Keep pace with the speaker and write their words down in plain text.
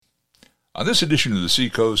On this edition of the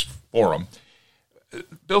Seacoast Forum,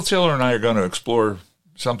 Bill Taylor and I are going to explore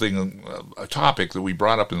something, a topic that we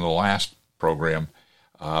brought up in the last program.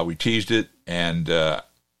 We teased it, and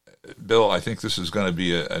Bill, I think this is going to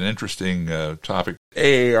be an interesting topic.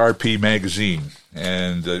 AARP magazine,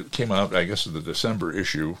 and it came out, I guess, in the December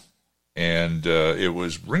issue, and it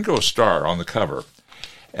was Ringo Starr on the cover.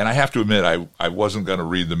 And I have to admit, I wasn't going to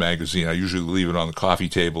read the magazine. I usually leave it on the coffee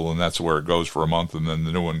table, and that's where it goes for a month, and then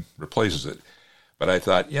the new one replaces it. But I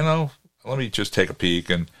thought, let me just take a peek.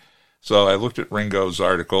 And so I looked at Ringo's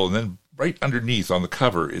article, and then right underneath on the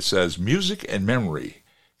cover, it says, "Music and Memory.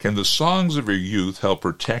 Can the songs of your youth help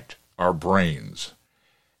protect our brains?"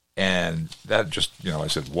 And that just, I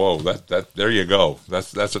said, whoa, that there you go.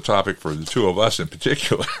 That's a topic for the two of us in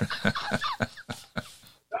particular.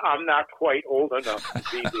 I'm not quite old enough to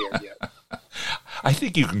be there yet. I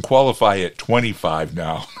think you can qualify at 25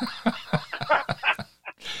 now.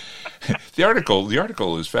 The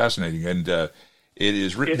article is fascinating, and it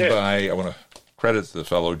is written by, I want to credit the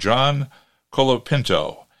fellow, John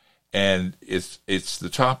Colapinto, and it's the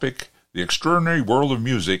topic, The Extraordinary World of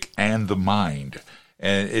Music and the Mind.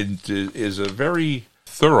 And it is a very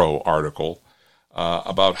thorough article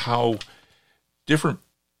about how different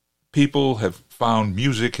people have found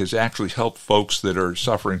music has actually helped folks that are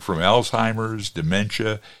suffering from Alzheimer's,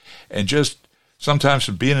 dementia, and just sometimes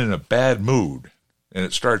from being in a bad mood. And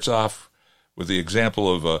it starts off with the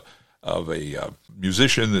example of a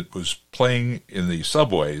musician that was playing in the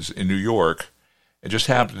subways in New York and just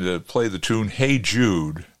happened to play the tune "Hey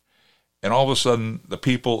Jude," and all of a sudden the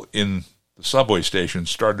people in the subway station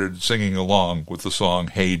started singing along with the song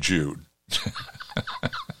 "Hey Jude."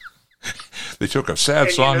 They took a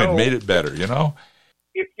sad song and made it better,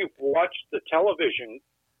 If you've watched the television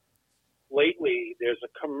lately, there's a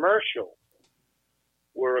commercial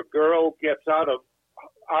where a girl gets out of,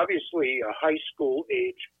 obviously a high school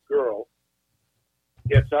age girl,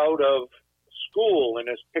 gets out of school and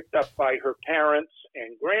is picked up by her parents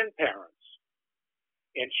and grandparents.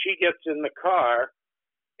 And she gets in the car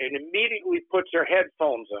and immediately puts her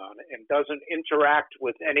headphones on and doesn't interact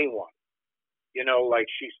with anyone. Like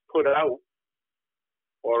she's put out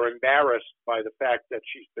or embarrassed by the fact that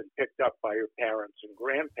she's been picked up by her parents and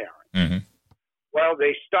grandparents. Mm-hmm. Well,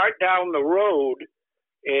 they start down the road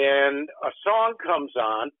and a song comes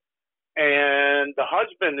on and the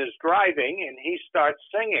husband is driving and he starts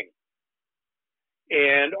singing.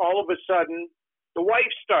 And all of a sudden, the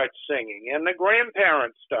wife starts singing and the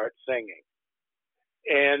grandparents start singing.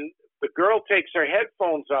 And the girl takes her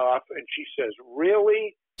headphones off and she says,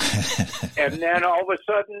 "Really?" And then all of a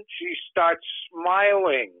sudden she starts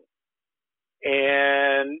smiling,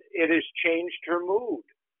 and it has changed her mood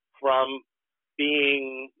from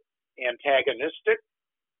being antagonistic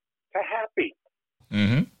to happy.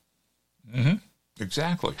 Mm-hmm. Mm-hmm.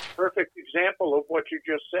 Exactly. Perfect example of what you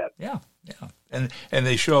just said. Yeah. And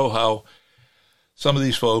they show how some of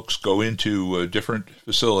these folks go into different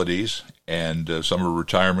facilities, and some are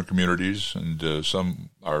retirement communities, and some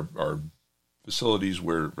are facilities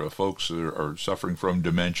where folks are suffering from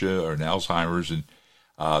dementia or Alzheimer's. And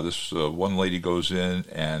this one lady goes in,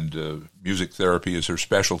 and music therapy is her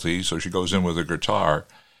specialty, so she goes in with a guitar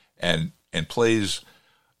and plays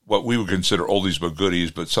what we would consider oldies but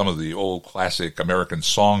goodies, but some of the old classic American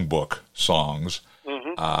songbook songs,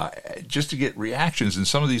 just to get reactions. And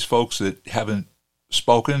some of these folks that haven't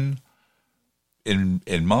spoken in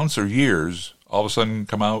months or years, all of a sudden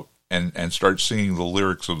come out and start singing the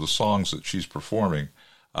lyrics of the songs that she's performing.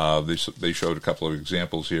 They showed a couple of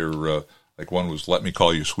examples here. Like one was "Let Me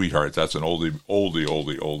Call You Sweetheart." That's an oldie,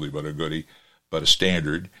 but a goodie, but a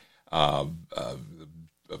standard. "Catch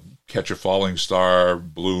a Falling Star,"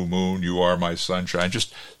 "Blue Moon," "You Are My Sunshine."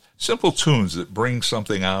 Just simple tunes that bring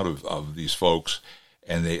something out of these folks,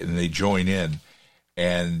 and they join in.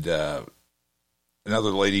 And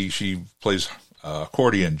another lady, she plays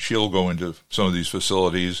accordion. She'll go into some of these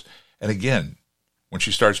facilities, and again, when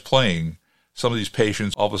she starts playing, some of these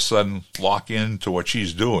patients all of a sudden lock into what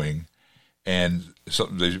she's doing, and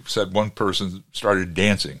they said one person started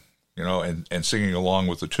dancing, and singing along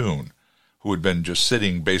with the tune, who had been just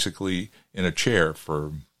sitting basically in a chair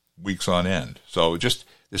for weeks on end. So there's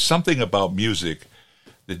something about music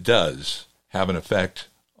that does have an effect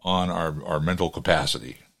on our mental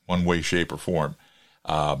capacity, one way, shape, or form.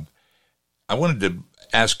 I wanted to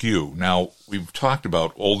ask you, now we've talked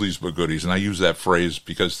about oldies but goodies, and I use that phrase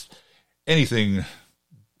because anything,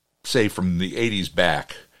 say, from the 80s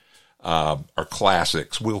back are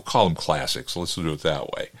classics. We'll call them classics. Let's do it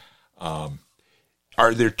that way.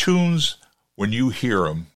 Are there tunes, when you hear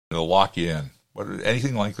them, they'll lock you in?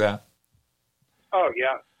 Anything like that? Oh,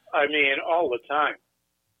 yeah. I mean, all the time.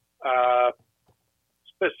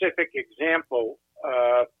 Specific example,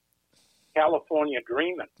 California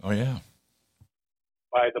Dreamin'. Oh, yeah.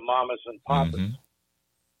 By the Mamas and Papas. Mm-hmm.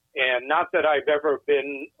 And not that I've ever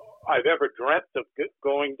dreamt of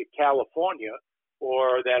going to California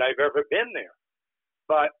or that I've ever been there.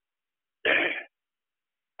 But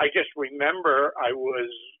I just remember I was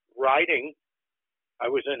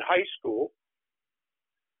in high school,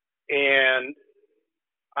 and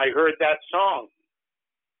I heard that song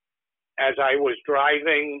as I was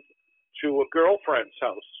driving to a girlfriend's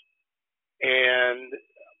house. And,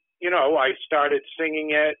 I started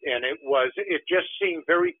singing it, and it just seemed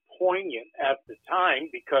very poignant at the time,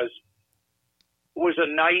 because it was a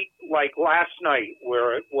night like last night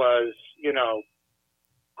where it was,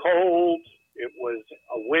 cold, it was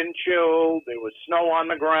a wind chill, there was snow on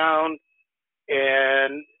the ground,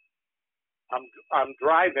 and I'm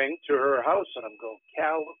driving to her house, and I'm going,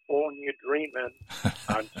 California Dreamin'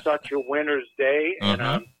 on such a winter's day, and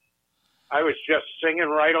I was just singing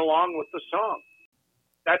right along with the song.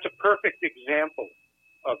 That's a perfect example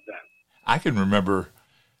of that. I can remember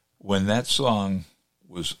when that song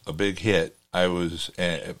was a big hit. I was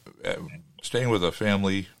staying with a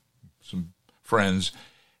family, some friends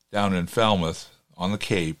down in Falmouth on the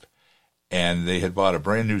Cape, and they had bought a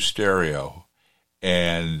brand new stereo,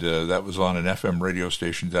 and that was on an FM radio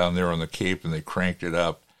station down there on the Cape, and they cranked it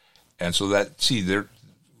up. And so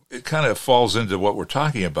it kind of falls into what we're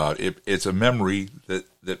talking about. It's a memory that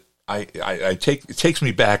I take. It takes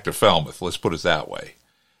me back to Falmouth. Let's put it that way.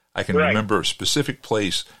 I can remember a specific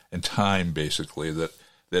place and time, basically, that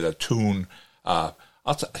a tune.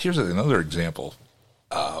 Here's another example.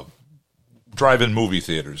 Drive-in movie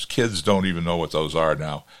theaters. Kids don't even know what those are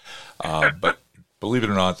now. But believe it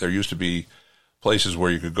or not, there used to be places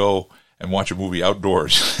where you could go and watch a movie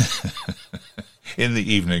outdoors in the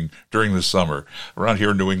evening during the summer. Around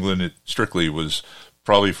here in New England, it strictly was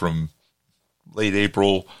probably from late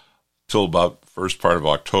April till about first part of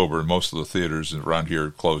October, and most of the theaters around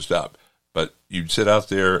here closed up. But you'd sit out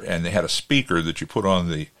there, and they had a speaker that you put on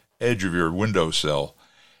the edge of your windowsill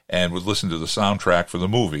and would listen to the soundtrack for the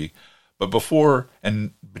movie. But before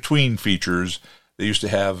and between features, they used to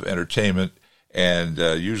have entertainment, and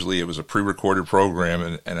usually it was a pre-recorded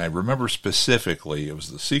program. And I remember specifically, it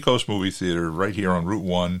was the Seacoast movie theater right here on Route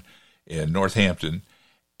 1 in Northampton,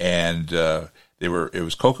 and it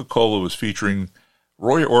was Coca-Cola was featuring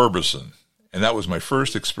Roy Orbison, and that was my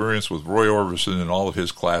first experience with Roy Orbison and all of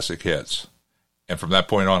his classic hits. And from that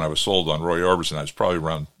point on, I was sold on Roy Orbison. I was probably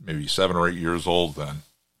around maybe 7 or 8 years old then.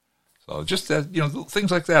 So just that, things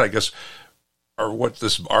like that, I guess, are what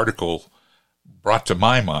this article brought to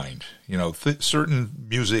my mind. Certain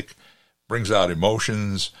music brings out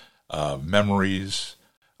emotions, memories,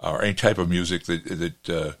 or any type of music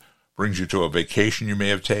that brings you to a vacation you may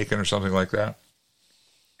have taken or something like that.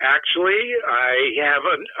 Actually, I have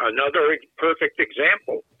another perfect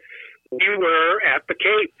example. We were at the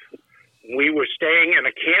Cape. We were staying in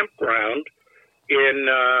a campground in,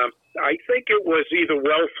 I think it was either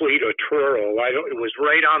Wellfleet or Truro. It was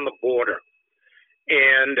right on the border.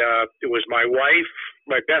 And it was my wife,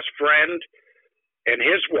 my best friend, and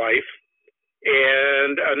his wife,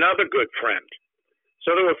 and another good friend.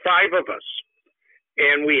 So there were 5 of us.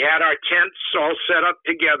 And we had our tents all set up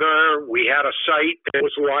together. We had a site that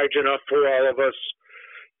was large enough for all of us.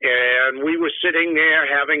 And we were sitting there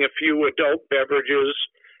having a few adult beverages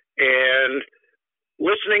and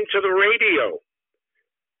listening to the radio.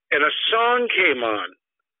 And a song came on.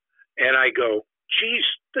 And I go, geez,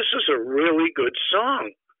 this is a really good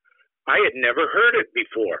song. I had never heard it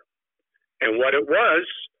before. And what it was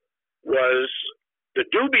the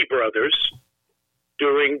Doobie Brothers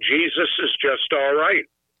doing Jesus Is Just All Right.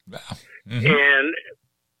 Mm-hmm. And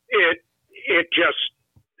it just,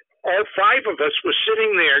 all 5 of us were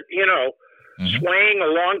sitting there, swaying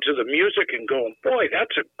along to the music and going, boy,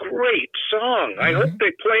 that's a great song. I hope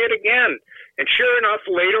they play it again. And sure enough,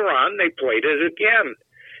 later on, they played it again.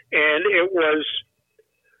 And it was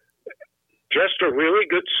just a really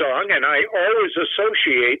good song, and I always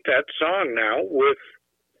associate that song now with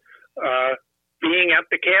being at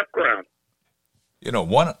the campground.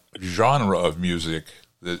 One genre of music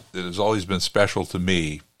that has always been special to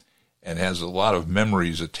me and has a lot of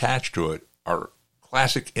memories attached to it are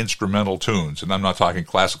classic instrumental tunes. And I'm not talking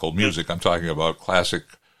classical music. I'm talking about classic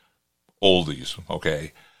oldies,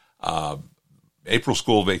 okay? April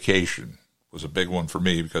School Vacation was a big one for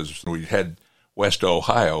me because we had West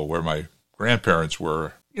Ohio where my grandparents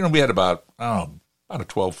were. We had about a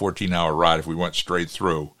 12, 14-hour ride if we went straight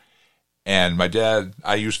through. And my dad,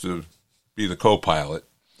 I used to be the co-pilot,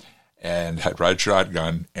 and I'd ride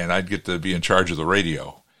shotgun, and I'd get to be in charge of the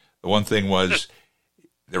radio. The one thing was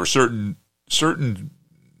there were certain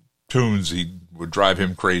tunes he would drive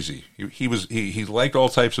him crazy. He liked all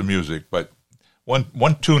types of music, but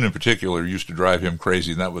one tune in particular used to drive him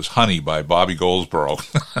crazy, and that was "Honey" by Bobby Goldsboro.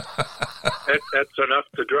 That's enough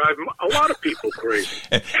to drive a lot of people crazy.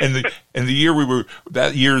 and the year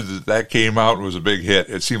that came out was a big hit.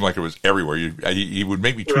 It seemed like it was everywhere. He would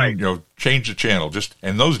make me change the channel. Just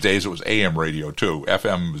in those days, it was AM radio too.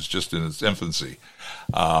 FM was just in its infancy.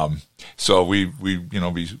 So we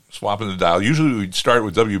be swapping the dial. Usually we'd start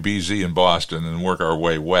with WBZ in Boston and work our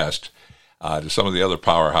way west to some of the other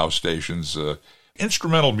powerhouse stations.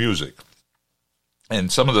 Instrumental music,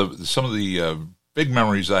 and some of the big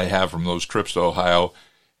memories I have from those trips to Ohio,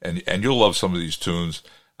 and you'll love some of these tunes.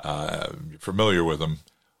 You're familiar with them.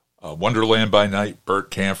 Wonderland by Night,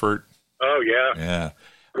 Bert Camford. Oh yeah, yeah,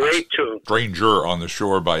 great tune. Stranger on the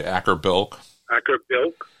Shore by Acker Bilk.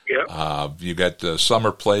 Yeah. You got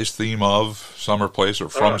Summer Place, theme of Summer Place or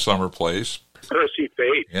from Summer Place. Percy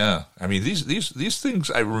Faith. Yeah, I mean these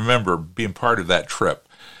things I remember being part of that trip,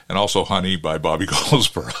 and also "Honey" by Bobby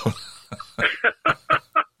Goldsboro.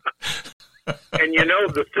 And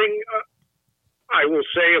the thing I will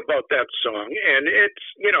say about that song, and it's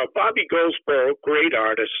Bobby Goldsboro, great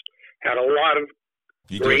artist, had a lot of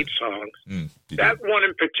great songs. That one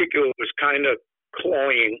in particular was kind of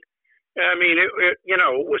cloying. I mean, it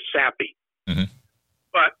was sappy. Mm-hmm.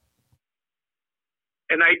 But,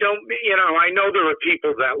 and I know there are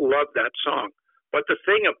people that love that song. But the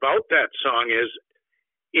thing about that song is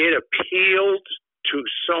it appealed to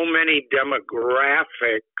so many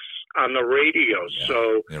demographics on the radio. Yeah,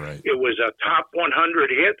 so right. It was a top 100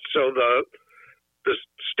 hit. So the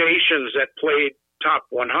stations that played top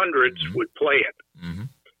 100s mm-hmm. would play it. Mm-hmm.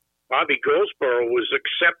 Bobby Goldsboro was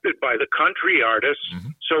accepted by the country artists,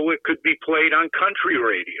 mm-hmm. so it could be played on country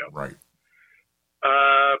radio. Right.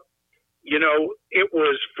 It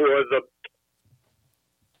was for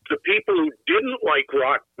the people who didn't like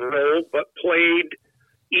rock and roll but played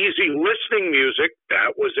easy listening music.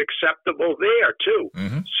 That was acceptable there too.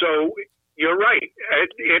 Mm-hmm. So you're right.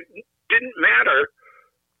 It didn't matter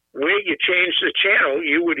where you changed the channel,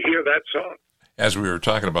 you would hear that song. As we were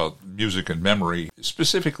talking about music and memory,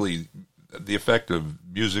 specifically the effect of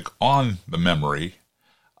music on the memory,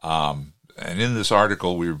 and in this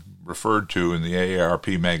article we referred to in the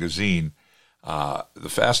AARP magazine, the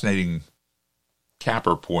fascinating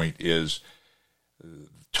capper point is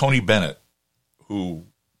Tony Bennett, who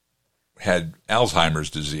had Alzheimer's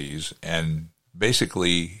disease, and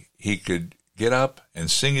basically he could get up and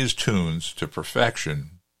sing his tunes to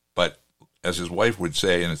perfection, but as his wife would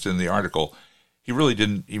say, and it's in the article, he really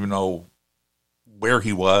didn't even know where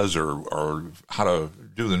he was or how to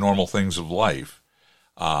do the normal things of life.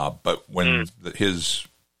 But when his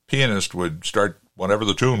pianist would start whatever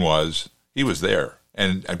the tune was, he was there.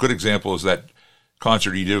 And a good example is that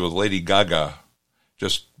concert he did with Lady Gaga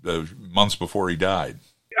just months before he died.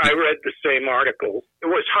 I read the same article. It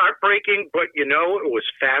was heartbreaking, but it was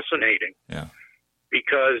fascinating. Yeah.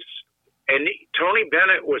 Because, and Tony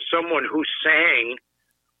Bennett was someone who sang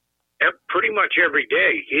pretty much every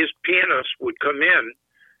day. His pianist would come in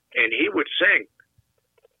and he would sing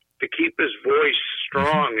to keep his voice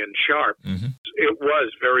strong and sharp. Mm-hmm. It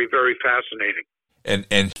was very, very fascinating.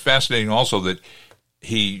 And fascinating also that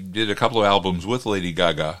he did a couple of albums with Lady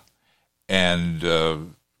Gaga,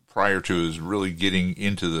 and prior to his really getting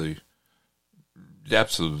into the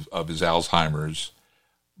depths of his Alzheimer's,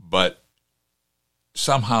 but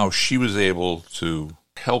somehow she was able to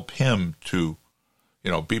help him to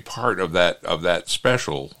be part of that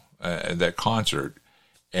special, that concert,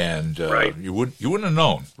 and right. you wouldn't have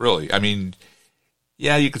known, really. I mean,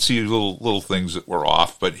 yeah, you could see little things that were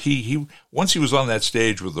off, but he once he was on that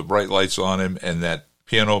stage with the bright lights on him and that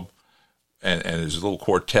piano and his little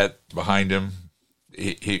quartet behind him,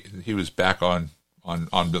 he was back on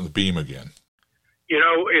the beam again.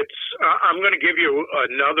 It's I'm going to give you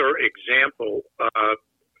another example.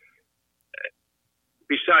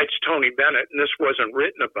 Besides Tony Bennett, and this wasn't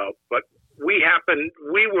written about, but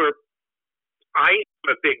I am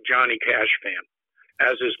a big Johnny Cash fan,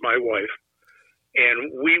 as is my wife,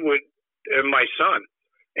 and my son,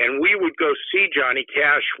 and we would go see Johnny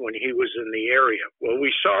Cash when he was in the area. Well,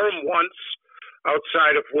 we saw him once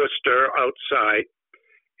outside of Worcester,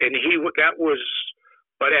 and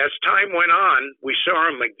but as time went on, we saw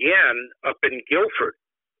him again up in Guilford,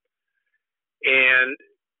 and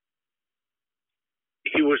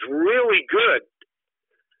he was really good,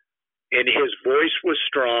 and his voice was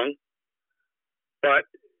strong, but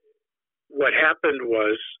what happened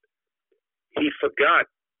was he forgot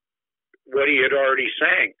what he had already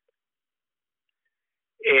sang.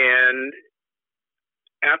 And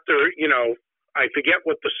after, I forget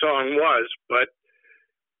what the song was, but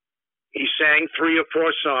he sang 3 or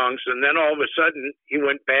 4 songs, and then all of a sudden he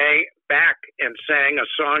went back and sang a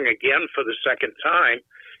song again for the second time,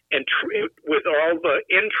 and with all the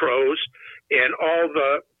intros and all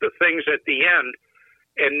the things at the end.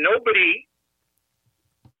 And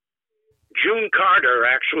June Carter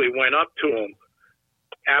actually went up to him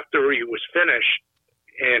after he was finished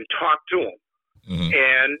and talked to him. Mm-hmm.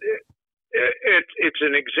 And it's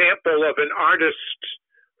an example of an artist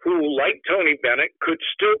who, like Tony Bennett, could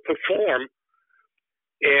still perform,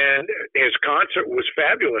 and his concert was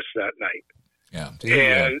fabulous that night.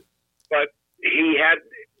 Yeah. But he had,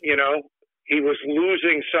 he was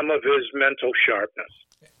losing some of his mental sharpness.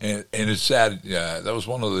 And it's sad. That was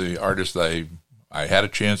one of the artists I had a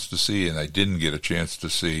chance to see, and I didn't get a chance to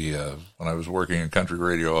see when I was working in country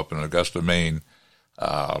radio up in Augusta, Maine.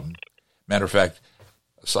 Matter of fact,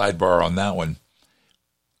 a sidebar on that one.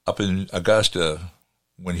 Up in Augusta,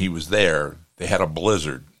 when he was there, they had a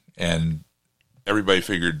blizzard, and everybody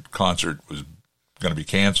figured concert was going to be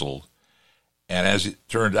canceled. And as it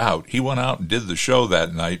turned out, he went out and did the show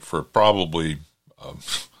that night for probably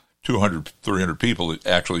 200, 300 people that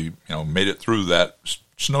actually, made it through that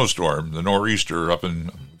snowstorm, the nor'easter up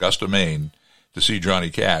in Augusta, Maine, to see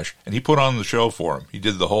Johnny Cash. And he put on the show for him. He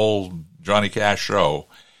did the whole Johnny Cash show.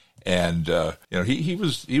 And, he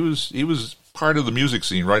was part of the music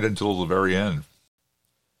scene right until the very end.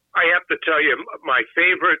 I have to tell you, my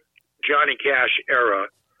favorite Johnny Cash era,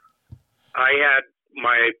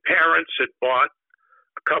 my parents had bought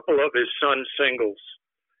a couple of his son's singles.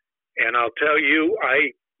 And I'll tell you,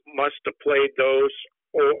 I must have played those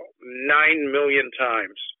 9 million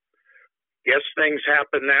times. Guess Things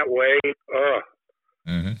Happen That Way.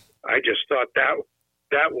 Mm-hmm. I just thought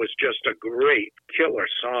that was just a great killer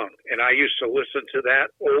song. And I used to listen to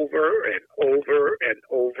that over and over and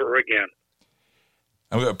over again.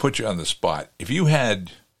 I'm going to put you on the spot. If you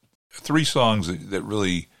had 3 songs that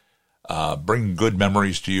really bring good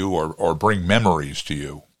memories to you or bring memories to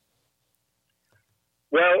you.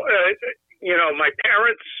 Well, my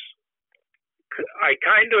parents, I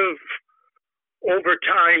kind of, over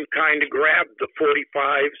time, grabbed the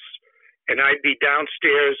 45s, and I'd be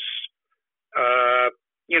downstairs,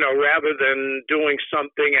 rather than doing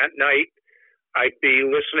something at night, I'd be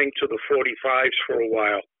listening to the 45s for a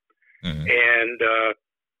while. Mm-hmm. And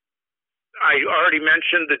I already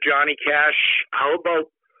mentioned the Johnny Cash. How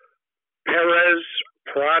about Perez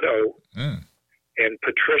Prado and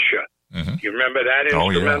Patricia? Mm-hmm. You remember that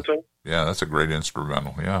instrumental? Oh, yeah, that's a great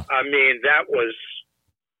instrumental, yeah. I mean, that was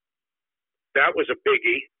a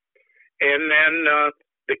biggie. And then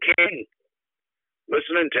the King,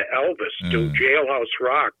 listening to Elvis do Jailhouse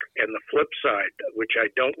Rock, and the flip side, which I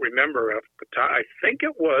don't remember off the top. I think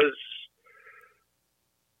it was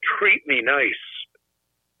Treat Me Nice.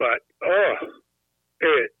 But,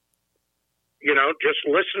 just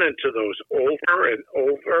listening to those over and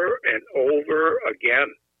over and over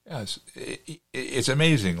again. Yeah, it's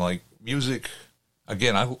amazing. Like music,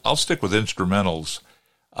 again, I'll stick with instrumentals.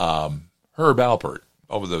 Herb Alpert,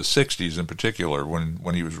 over the 60s in particular,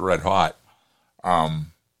 when he was red hot,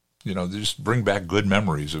 they just bring back good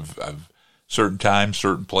memories of certain times,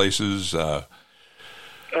 certain places. The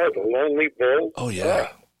Lonely Bull. Oh, yeah.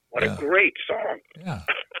 What a great song. Yeah.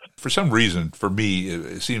 For some reason, for me,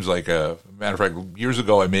 it seems like matter of fact, years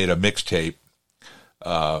ago I made a mixtape,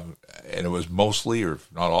 and it was mostly, or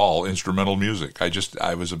not all, instrumental music.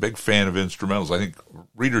 I was a big fan of instrumentals. I think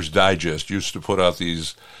Reader's Digest used to put out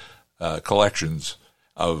these collections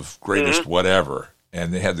of greatest whatever,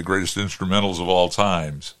 and they had the greatest instrumentals of all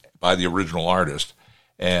times by the original artist.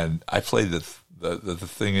 And I played the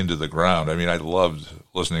thing into the ground. I mean, I loved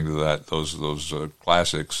listening to those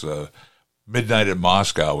classics. Midnight at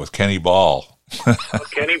Moscow with Kenny Ball.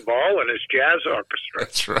 Kenny Ball and his jazz orchestra.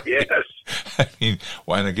 That's right. Yes. I mean,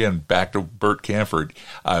 and again, back to Burt Camford.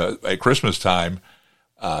 At Christmas time,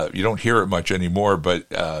 you don't hear it much anymore, but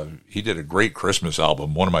he did a great Christmas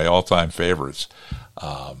album, one of my all-time favorites.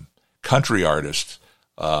 Country artists,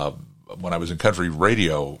 when I was in country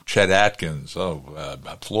radio, Chet Atkins,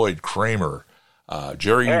 Floyd Kramer,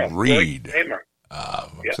 Jerry Reed. Floyd Kramer.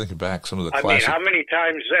 I'm thinking back some of the classics. classics. I mean, how many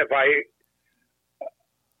times have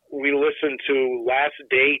we listened to Last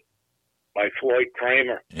Date by Floyd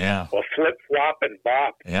Kramer? Yeah. Or Flip Flop and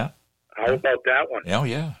Bop. Yeah. How about that one? Oh,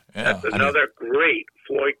 yeah. That's another great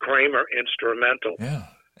Floyd Kramer instrumental. Yeah.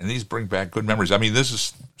 And these bring back good memories. I mean, this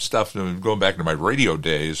is stuff going back to my radio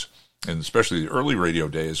days, and especially the early radio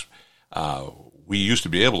days. We used to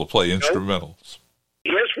be able to play instrumentals.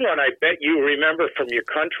 Here's one I bet you remember from your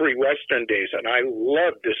country western days, and I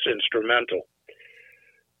love this instrumental.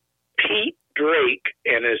 Pete Drake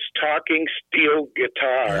and his talking steel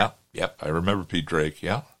guitar. Yeah, yep. I remember Pete Drake.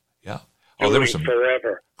 Yeah, yeah. Oh, there was some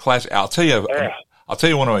Forever. classic. I'll tell you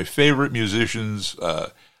one of my favorite musicians,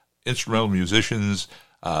 instrumental musicians,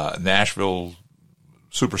 Nashville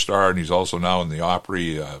superstar, and he's also now in the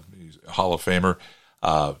Opry. He's a Hall of Famer.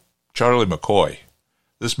 Charlie McCoy.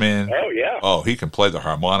 This man. Oh yeah. Oh, he can play the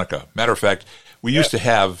harmonica. Matter of fact, we used to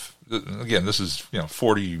have. Again, this is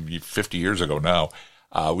 40, 50 years ago now.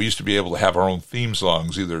 We used to be able to have our own theme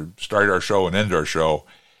songs, either start our show and end our show.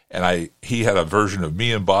 And he had a version of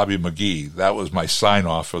Me and Bobby McGee. That was my sign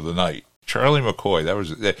off for the night. Charlie McCoy. That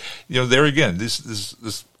was, there again,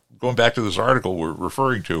 this going back to this article we're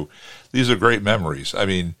referring to, these are great memories. I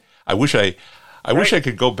mean, I wish I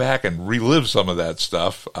could go back and relive some of that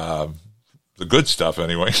stuff. The good stuff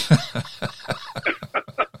anyway.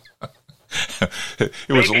 It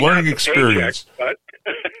was a learning experience.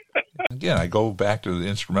 Again, I go back to the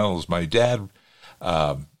instrumentals. My dad,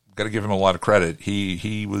 got to give him a lot of credit.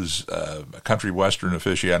 He was a country western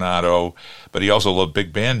aficionado, but he also loved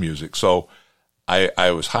big band music. So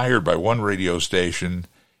I was hired by one radio station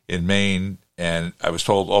in Maine, and I was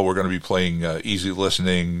told, we're going to be playing easy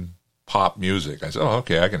listening pop music. I said,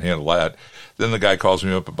 okay, I can handle that. Then the guy calls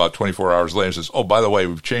me up about 24 hours later and says, by the way,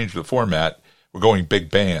 we've changed the format. We're going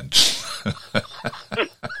big band.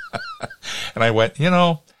 And I went,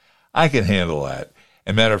 I can handle that.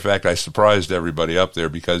 And matter of fact, I surprised everybody up there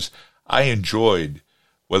because I enjoyed,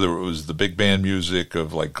 whether it was the big band music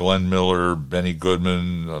of like Glenn Miller, Benny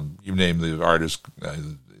Goodman, you name the artist,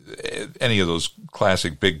 any of those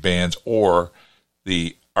classic big bands, or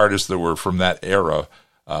the artists that were from that era,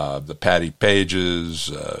 the Patti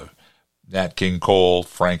Pages, Nat King Cole,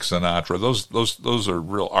 Frank Sinatra. Those are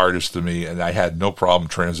real artists to me, and I had no problem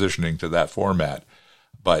transitioning to that format.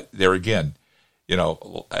 But there again,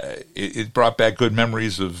 it brought back good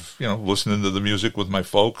memories of, listening to the music with my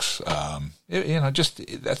folks.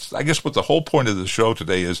 That's, I guess, what the whole point of the show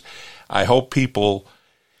today is. I hope people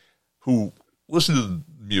who listen to the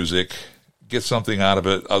music get something out of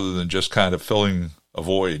it other than just kind of filling a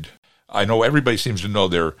void. I know everybody seems to know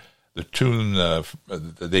the tune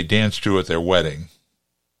they dance to at their wedding.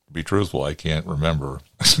 To be truthful, I can't remember.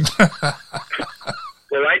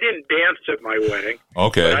 Well, I didn't dance at my wedding.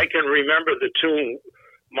 Okay. But I can remember the tune.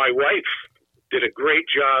 My wife did a great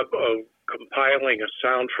job of compiling a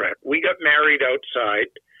soundtrack. We got married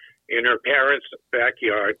outside in her parents'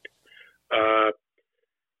 backyard.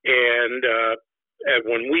 And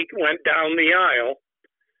when we went down the aisle,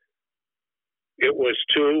 it was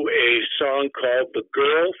to a song called The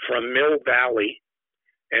Girl from Mill Valley.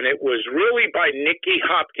 And it was really by Nicky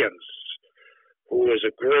Hopkins, who was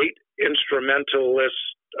a great instrumentalist,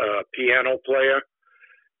 piano player.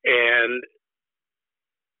 And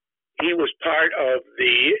he was part of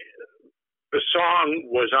the song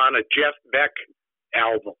was on a Jeff Beck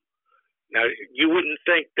album. Now, you wouldn't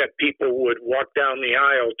think that people would walk down the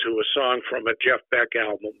aisle to a song from a Jeff Beck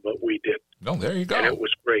album, but we did. No, there you go. And it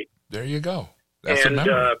was great. There you go. That's a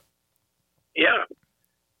memory. Yeah.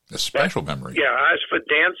 A special memory. Yeah, as for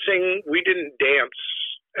dancing, we didn't dance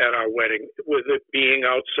at our wedding, with it being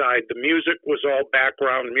outside. The music was all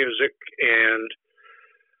background music, and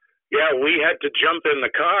we had to jump in the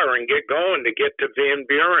car and get going to get to Van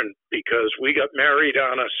Buren because we got married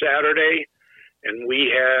on a Saturday, and we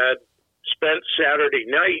had spent Saturday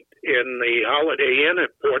night in the Holiday Inn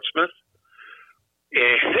at Portsmouth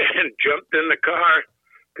and jumped in the car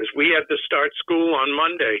because we had to start school on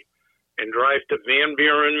Monday and drive to Van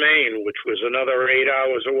Buren, Maine, which was another 8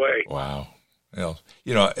 hours away. Wow.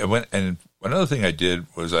 And another thing I did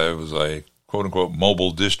was I was a quote-unquote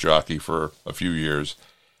mobile disc jockey for a few years,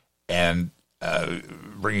 and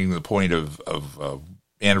bringing the point of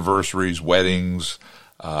anniversaries, weddings,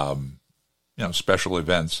 special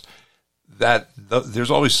events,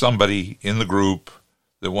 there's always somebody in the group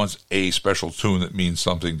that wants a special tune that means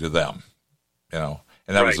something to them, and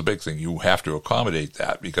that was the big thing. You have to accommodate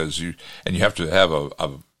that because you have to have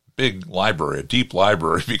a big library, a deep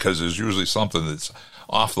library, because there's usually something that's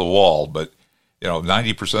off the wall, but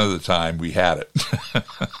 90% of the time we had it.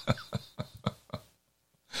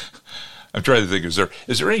 I'm trying to think, is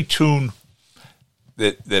there any tune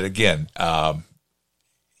that again,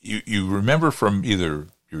 you remember from either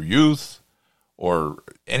your youth or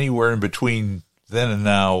anywhere in between then and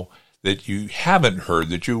now that you haven't heard,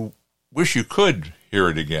 that you wish you could hear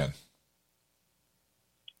it again?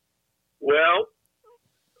 Well,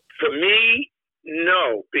 for me,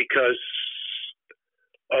 no, because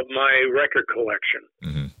of my record collection.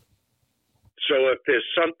 Mm-hmm. So if there's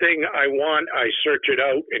something I want, I search it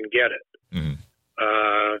out and get it. Mm-hmm.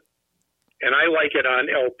 And I like it on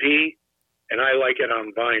LP, and I like it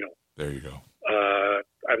on vinyl. There you go.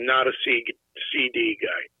 I'm not a CD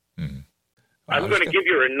guy. Mm-hmm. I'm going to give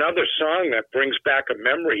you another song that brings back a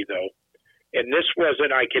memory, though. And this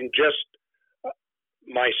wasn't,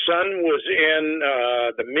 my son was in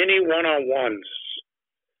the mini one-on-ones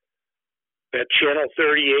that Channel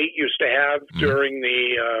 38 used to have during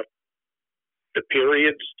the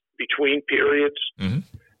periods, between periods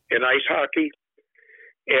in ice hockey.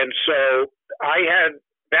 And so I had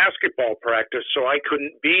basketball practice, so I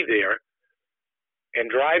couldn't be there and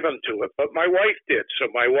drive him to it. But my wife did. So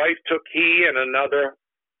my wife took he and another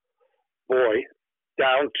boy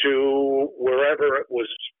down to wherever it was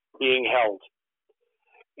being held.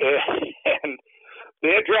 And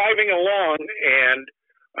they're driving along, and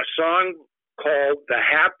a song called The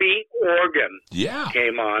Happy Organ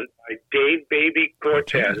came on by Dave Baby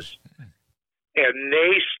Cortez. And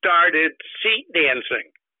they started seat dancing.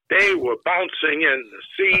 They were bouncing in the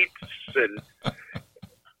seats and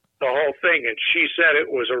the whole thing. And she said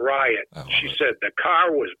it was a riot. She said the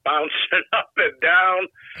car was bouncing up and down,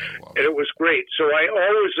 and it was great. So I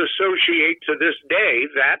always associate to this day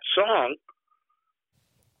that song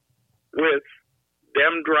with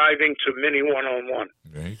them driving to Mini One-on-One.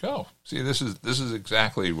 There you go. See, this is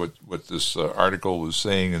exactly what this article was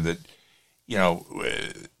saying, and that, you know,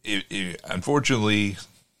 unfortunately,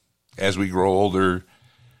 as we grow older,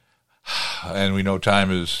 and we know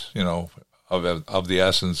time is, you know, of the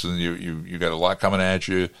essence, and you got a lot coming at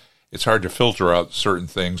you, it's hard to filter out certain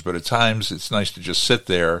things, but at times it's nice to just sit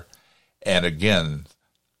there and, again,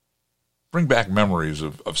 bring back memories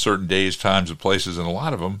of certain days, times, and places, and a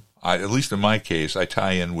lot of them, at least in my case, I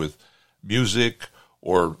tie in with music,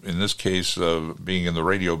 or in this case, being in the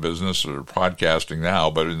radio business or podcasting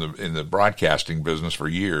now, but in the broadcasting business for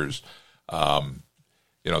years.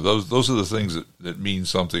 You know, those are the things that mean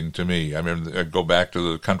something to me. I mean, I go back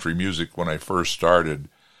to the country music when I first started.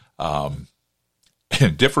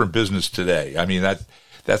 Different business today. I mean,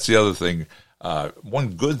 that's the other thing. One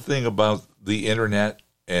good thing about the internet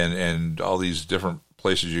and all these different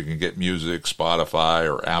places you can get music,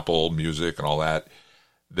 Spotify or Apple Music and all that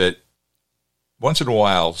once in a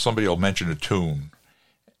while somebody will mention a tune,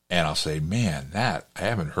 and I'll say, man, I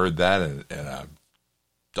haven't heard that in a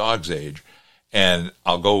dog's age. And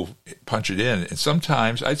I'll go punch it in. And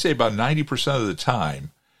sometimes, I'd say about 90% of the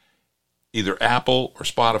time, either Apple or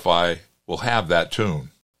Spotify will have that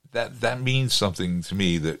tune. That means something to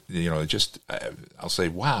me, that, you know, I'll say,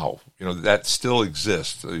 wow, you know, that still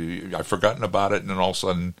exists. I've forgotten about it, and then all of a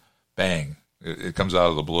sudden, bang, it comes out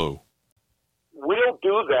of the blue. We'll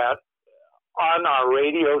do that on our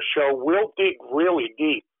radio show. We'll dig really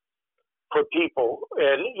deep for people.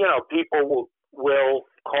 And, you know, people will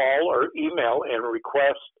call or email and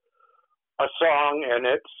request a song. And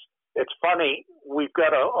it's funny. We've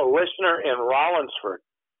got a listener in Rollinsford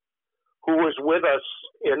who was with us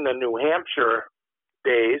in the New Hampshire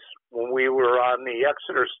days when we were on the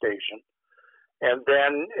Exeter station, and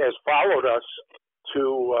then has followed us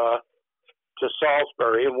to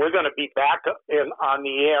Salisbury. And we're going to be back on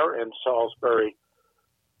the air in Salisbury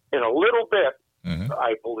in a little bit,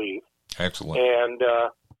 I believe. Excellent. And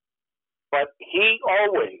but he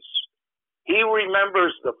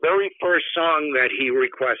remembers the very first song that he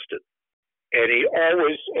requested.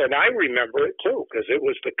 And I remember it too, because it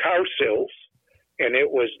was the Cow Sills, and it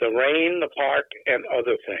was The Rain, the Park, and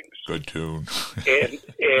Other Things. Good tune.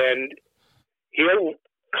 and he'll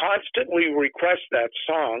constantly request that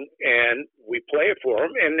song, and we play it for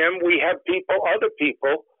him. And then we have other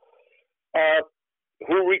people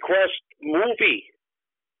who request movie.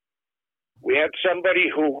 We had somebody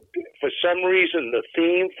who, for some reason, the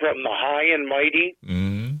theme from The High and Mighty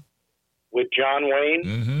with John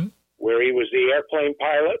Wayne, where he was the airplane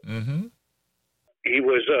pilot. He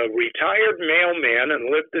was a retired mailman and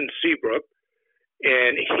lived in Seabrook,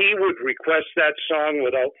 and he would request that song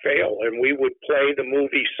without fail, and we would play the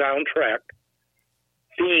movie soundtrack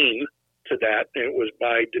theme to that, and it was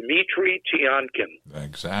by Dmitri Tiomkin.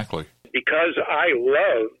 Exactly. Because I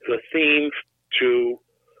love the theme to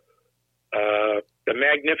The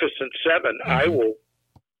Magnificent Seven, I will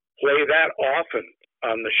play that often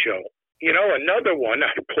on the show. You know, another one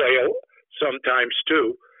I play sometimes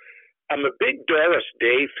too. I'm a big Doris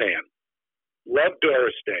Day fan. Love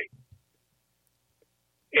Doris Day.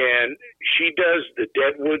 And she does the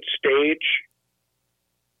Deadwood stage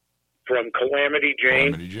from Calamity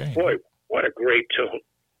Jane. Boy, what a great tune.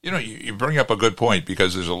 You bring up a good point,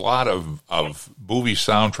 because there's a lot of movie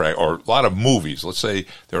soundtrack, or a lot of movies. Let's say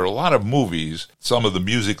there are a lot of movies. Some of the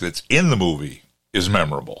music that's in the movie is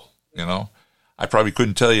memorable. I probably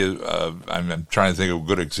couldn't tell you. I'm trying to think of a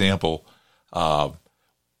good example.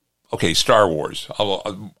 Okay, Star Wars,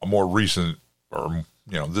 a more recent, or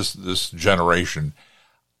this generation.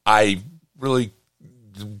 I really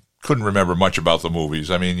couldn't remember much about the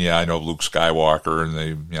movies. I mean, yeah, I know Luke Skywalker, and they,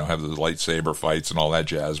 have the lightsaber fights and all that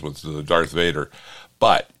jazz with Darth Vader,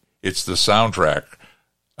 but it's the soundtrack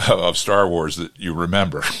of Star Wars that you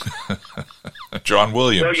remember. John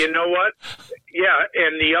Williams. Well, you know what? Yeah,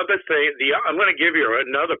 and the other thing, I'm going to give you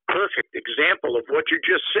another perfect example of what you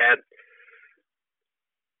just said.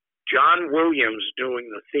 John Williams doing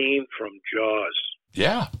the theme from Jaws.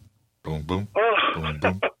 Yeah. Boom, boom, boom,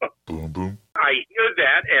 boom, boom, boom. I hear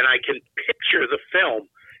that, and I can picture the film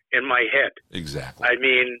in my head. Exactly. I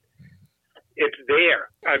mean, it's there.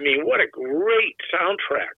 I mean, what a great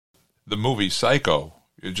soundtrack. The movie Psycho.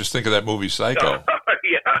 You just think of that movie Psycho.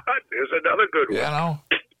 Yeah, there's another good one.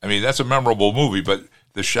 I mean, that's a memorable movie, but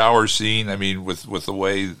the shower scene, I mean, with the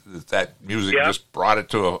way that music just brought it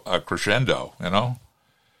to a crescendo,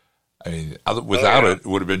 I mean, without it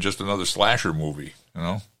would have been just another slasher movie,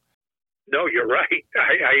 No, you're right.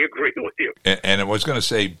 I agree with you. And I was going to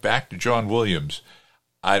say, back to John Williams,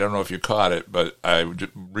 I don't know if you caught it, but I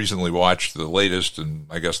recently watched the latest and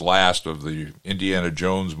I guess last of the Indiana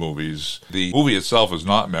Jones movies. The movie itself is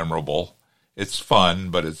not memorable. It's fun,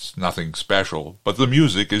 but it's nothing special. But the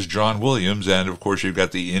music is John Williams, and of course you've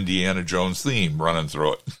got the Indiana Jones theme running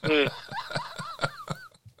through it.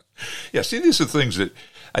 Yeah, see, these are things that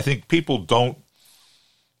I think people don't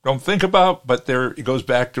think about, but it goes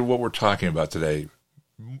back to what we're talking about today.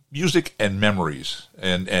 Music and memories,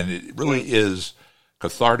 and it really is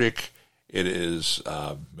cathartic. It is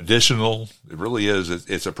medicinal. It really is.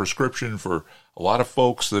 It's a prescription for a lot of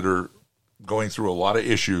folks that are going through a lot of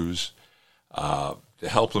issues, to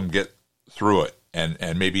help them get through it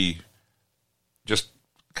and maybe just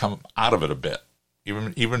come out of it a bit,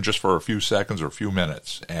 even just for a few seconds or a few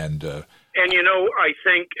minutes. And I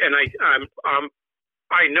think, and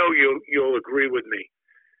I know you'll agree with me.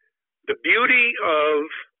 The beauty of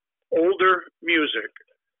older music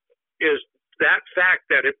is that fact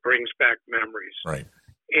that it brings back memories. Right.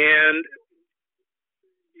 And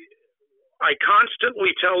I constantly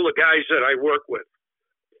tell the guys that I work with,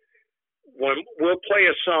 when we'll play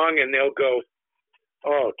a song and they'll go,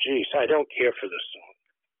 "Oh, geez, I don't care for this song.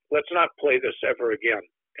 Let's not play this ever again."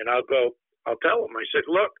 And I'll tell them, I said,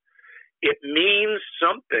 "Look, it means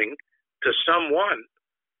something to someone,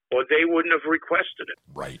 or they wouldn't have requested it."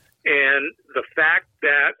 Right. And the fact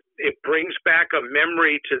that it brings back a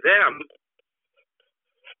memory to them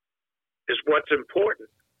is what's important.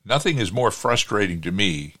 Nothing is more frustrating to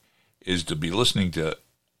me is to be listening to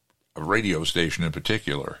a radio station in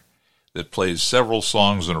particular that plays several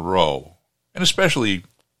songs in a row, and especially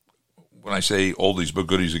when I say oldies but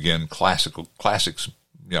goodies again, classics,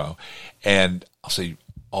 and I'll say,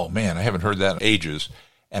 "Oh man, I haven't heard that in ages,"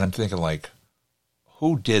 and I'm thinking like,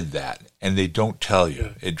 who did that? And they don't tell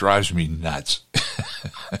you. It drives me nuts.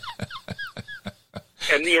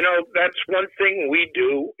 And, that's one thing we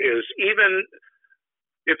do is, even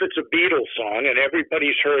if it's a Beatles song and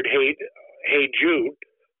everybody's heard Hey Jude,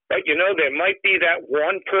 but, there might be that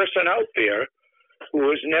one person out there who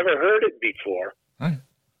has never heard it before. Right.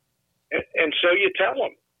 And so you tell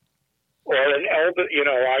them. Or an Elvis,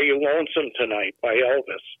 "Are You Lonesome Tonight" by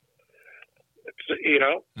Elvis. You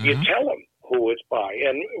tell them who it's by.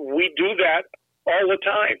 And we do that all the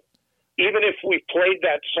time. Even if we played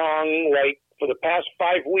that song for the past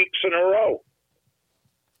 5 weeks in a row.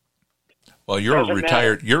 Well, you're a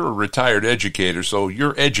retired educator, so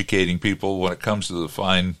you're educating people when it comes to the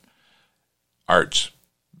fine arts,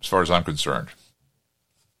 as far as I'm concerned.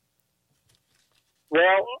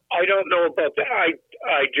 Well, I don't know about that.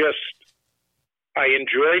 I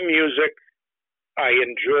enjoy music. I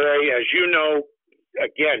enjoy, as you know,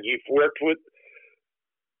 again, you've worked with,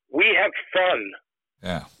 we have fun.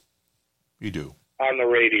 Yeah, we do. On the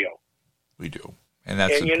radio. We do. And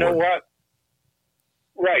that's important. You know what?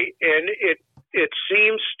 Right. And it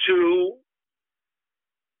seems to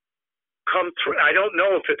come through. I don't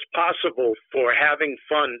know if it's possible for having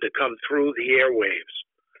fun to come through the airwaves,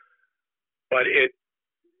 but it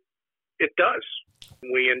does.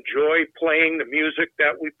 We enjoy playing the music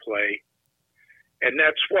that we play. And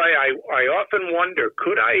that's why I often wonder,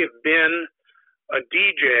 could I have been a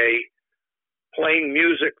DJ playing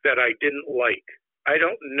music that I didn't like? I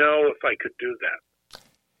don't know if I could do that.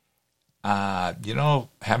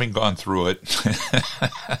 Having gone through it,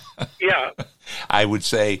 Yeah. I would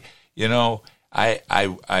say,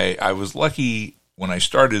 I was lucky when I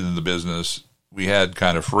started in the business. We had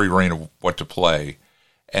kind of free reign of what to play.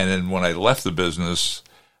 And then when I left the business,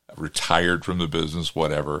 retired from the business,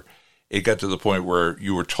 whatever, it got to the point where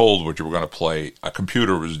you were told what you were going to play. A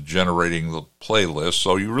computer was generating the playlist,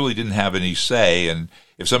 so you really didn't have any say. And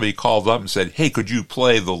if somebody called up and said, hey, could you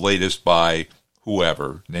play the latest by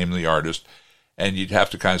whoever, name the artist, and you'd have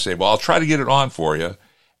to kind of say, well, I'll try to get it on for you.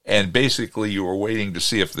 And basically you were waiting to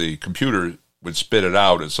see if the computer would spit it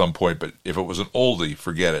out at some point. But if it was an oldie,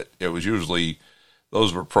 forget it. It was usually,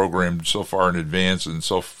 those were programmed so far in advance and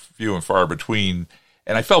so few and far between.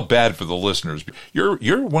 And I felt bad for the listeners.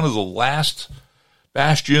 You're one of the last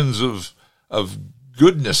bastions of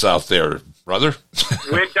goodness out there, brother.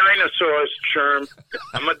 We're dinosaurs, Sherm.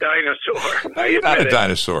 I'm a dinosaur. No, you're not a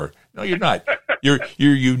dinosaur. No, you're not. You're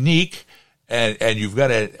unique, and you've got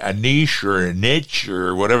a niche or a niche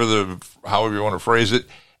or whatever however you want to phrase it.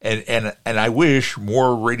 And I wish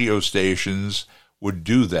more radio stations would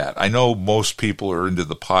do that. I know most people are into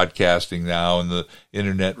the podcasting now and the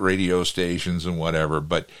internet radio stations and whatever,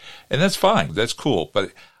 and that's fine. That's cool.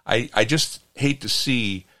 But I just hate to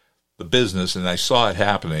see the business, and I saw it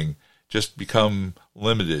happening, just become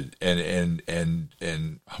limited and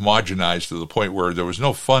homogenized to the point where there was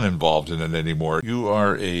no fun involved in it anymore. You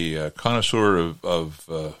are a connoisseur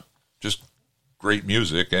of just great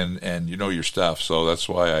music and you know your stuff. So that's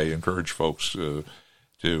why I encourage folks to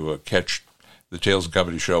catch the Tales and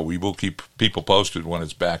Company show. We will keep people posted when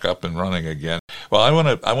it's back up and running again. Well, I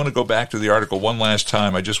want to go back to the article one last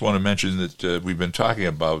time. I just want to mention that we've been talking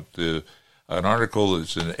about an article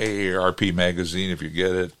that's in AARP magazine, if you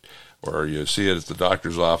get it, or you see it at the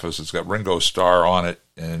doctor's office. It's got Ringo Starr on it.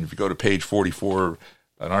 And if you go to page 44,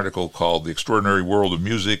 an article called The Extraordinary World of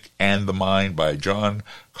Music and the Mind by John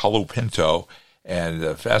Colapinto, and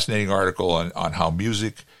a fascinating article on how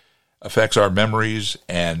music affects our memories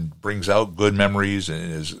and brings out good memories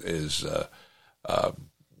and is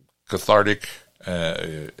cathartic,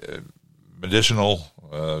 medicinal.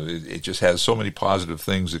 It just has so many positive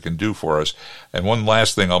things it can do for us. And one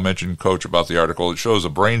last thing I'll mention, Coach, about the article, it shows a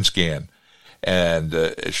brain scan, and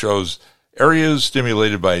it shows areas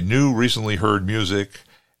stimulated by new, recently heard music,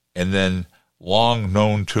 and then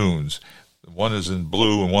long-known tunes. One is in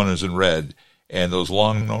blue and one is in red, and those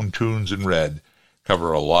long-known tunes in red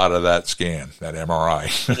cover a lot of that scan, that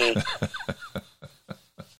MRI.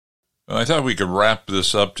 Well, I thought we could wrap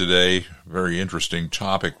this up today, very interesting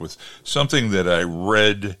topic, with something that I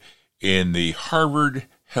read in the Harvard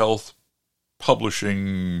Health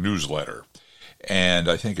Publishing newsletter. And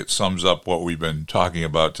I think it sums up what we've been talking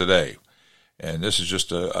about today. And this is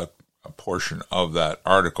just a portion of that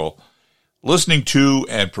article. Listening to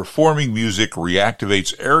and performing music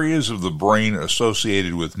reactivates areas of the brain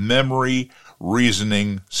associated with memory,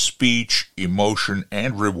 reasoning, speech, emotion,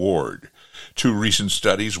 and reward. 2 recent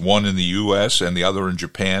studies, one in the U.S. and the other in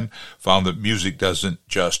Japan, found that music doesn't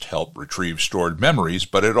just help retrieve stored memories,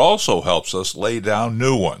 but it also helps us lay down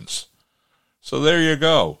new ones. So there you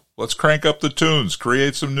go. Let's crank up the tunes,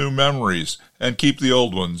 create some new memories, and keep the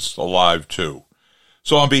old ones alive too.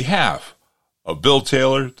 So on behalf of Bill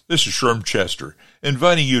Taylor, this is Sherm Chester,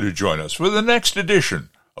 inviting you to join us for the next edition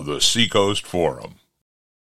of the Seacoast Forum.